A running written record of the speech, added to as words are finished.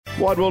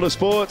Wide World of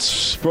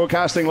Sports,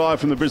 broadcasting live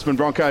from the Brisbane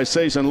Broncos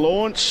season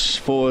launch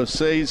for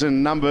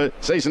season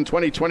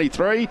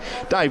 2023.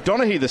 Dave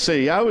Donaghy, the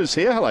CEO, is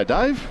here. Hello,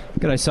 Dave.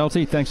 G'day,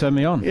 Salty. Thanks for having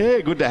me on.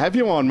 Yeah, good to have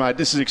you on, mate.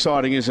 This is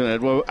exciting, isn't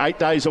it? Well, 8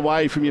 days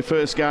away from your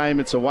first game.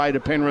 It's away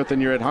to Penrith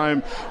and you're at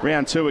home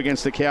round 2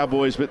 against the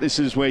Cowboys, but this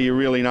is where you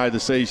really know the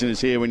season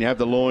is here, when you have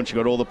the launch.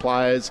 You've got all the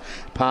players,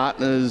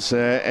 partners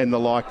and the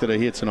like that are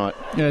here tonight.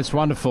 Yeah, it's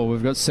wonderful.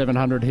 We've got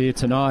 700 here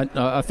tonight.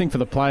 I think for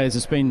the players,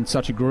 it's been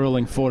such a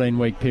gruelling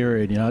 14-week period.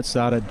 You know, it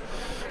started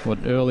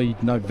early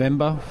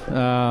November.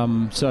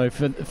 So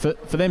for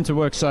them to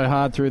work so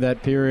hard through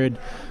that period,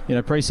 you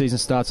know, pre-season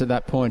starts at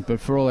that point. But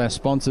for all our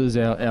sponsors,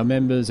 our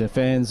members, our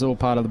fans, all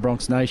part of the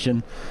Bronx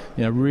Nation,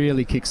 you know,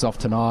 really kicks off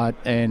tonight.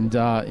 And you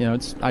know,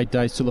 it's 8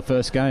 days till the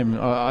first game.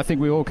 I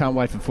think we all can't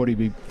wait for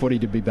footy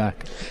to be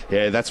back.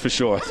 Yeah, that's for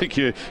sure. I think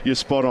you're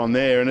spot on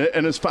there.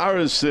 And as far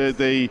as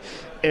the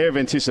air of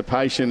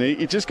anticipation,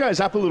 it just goes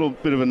up a little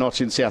bit of a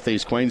notch in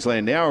southeast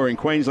Queensland now, or in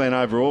Queensland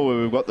overall, where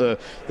we've got the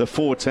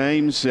 4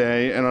 teams,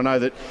 and I know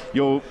that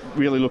you're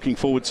really looking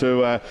forward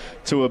to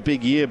a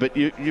big year, but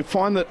you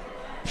find that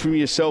from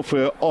yourself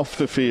off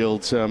the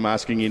field, I'm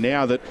asking you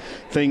now, that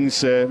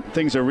things are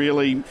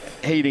really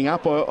heating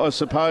up, I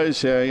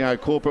suppose, you know,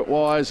 corporate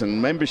wise,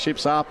 and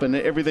memberships up and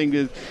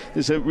everything.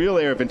 There's a real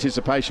air of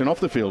anticipation off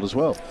the field as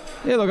well.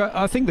 Yeah, look,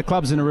 I think the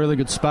club's in a really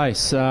good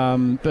space,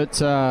 but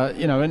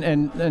you know,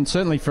 and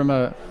certainly from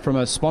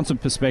a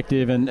sponsored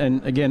perspective,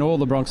 and again, all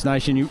the Bronx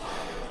Nation,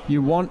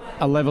 you want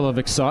a level of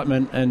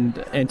excitement and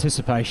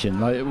anticipation,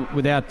 like,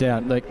 without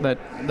doubt. Like that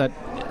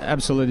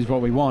absolutely is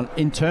what we want.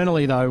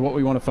 Internally, though, what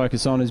we want to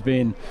focus on is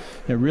being, you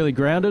know, really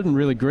grounded and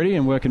really gritty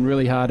and working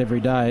really hard every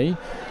day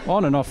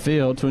on and off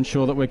field to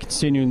ensure that we're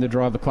continuing to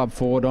drive the club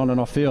forward on and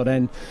off field.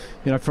 And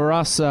you know, for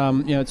us, you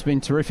know, it's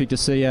been terrific to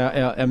see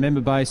our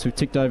member base. We've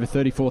ticked over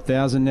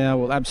 34,000 now.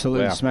 We'll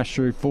absolutely smash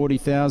through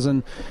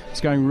 40,000.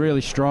 It's going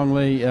really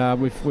strongly.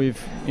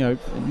 We've you know,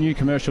 new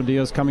commercial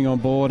deals coming on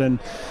board, and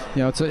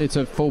you know, it's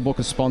a full book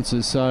of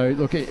sponsors. So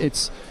look,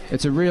 it's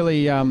a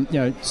really you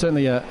know,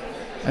 certainly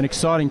an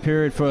exciting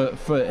period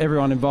for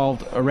everyone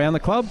involved around the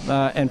club,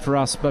 and for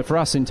us. But for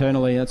us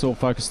internally, it's all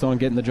focused on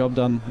getting the job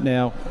done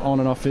now on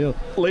and off field.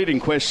 Leading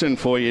question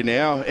for you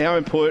now: how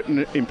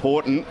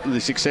important the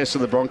success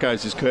of the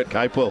Broncos is Kurt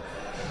Capewell?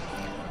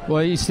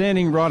 Well, he's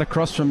standing right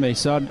across from me,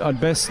 so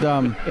I'd best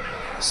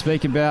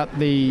speak about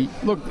the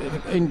look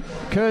in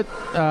Kurt.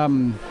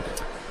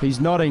 He's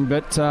nodding,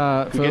 but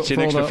you get you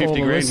an extra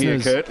 50 grand here,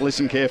 Kurt.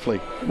 Listen carefully.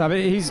 No, but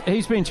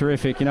he's been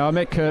terrific. You know, I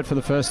met Kurt for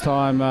the first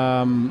time,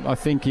 I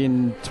think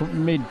in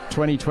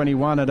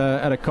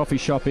mid-2021 at a coffee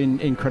shop in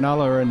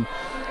Cronulla, and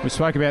we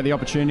spoke about the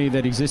opportunity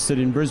that existed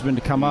in Brisbane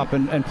to come up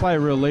and play a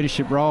real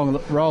leadership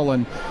role,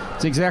 and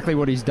it's exactly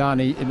what he's done.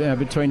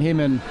 Between him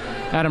and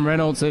Adam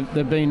Reynolds,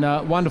 they've been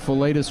wonderful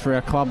leaders for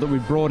our club that we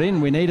brought in.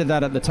 We needed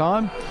that at the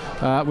time.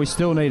 We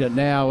still need it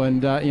now,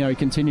 and you know, he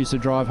continues to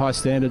drive high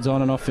standards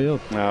on and off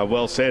field.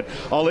 Well said.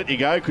 I'll let you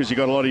go because you've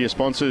got a lot of your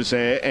sponsors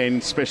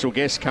and special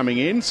guests coming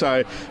in.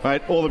 So,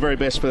 mate, all the very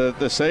best for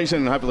the season,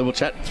 and hopefully we'll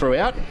chat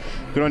throughout.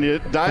 Good on you,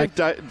 Dave.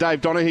 Dave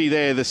Donaghy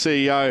there, the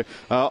CEO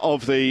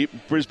of the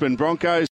Brisbane Broncos.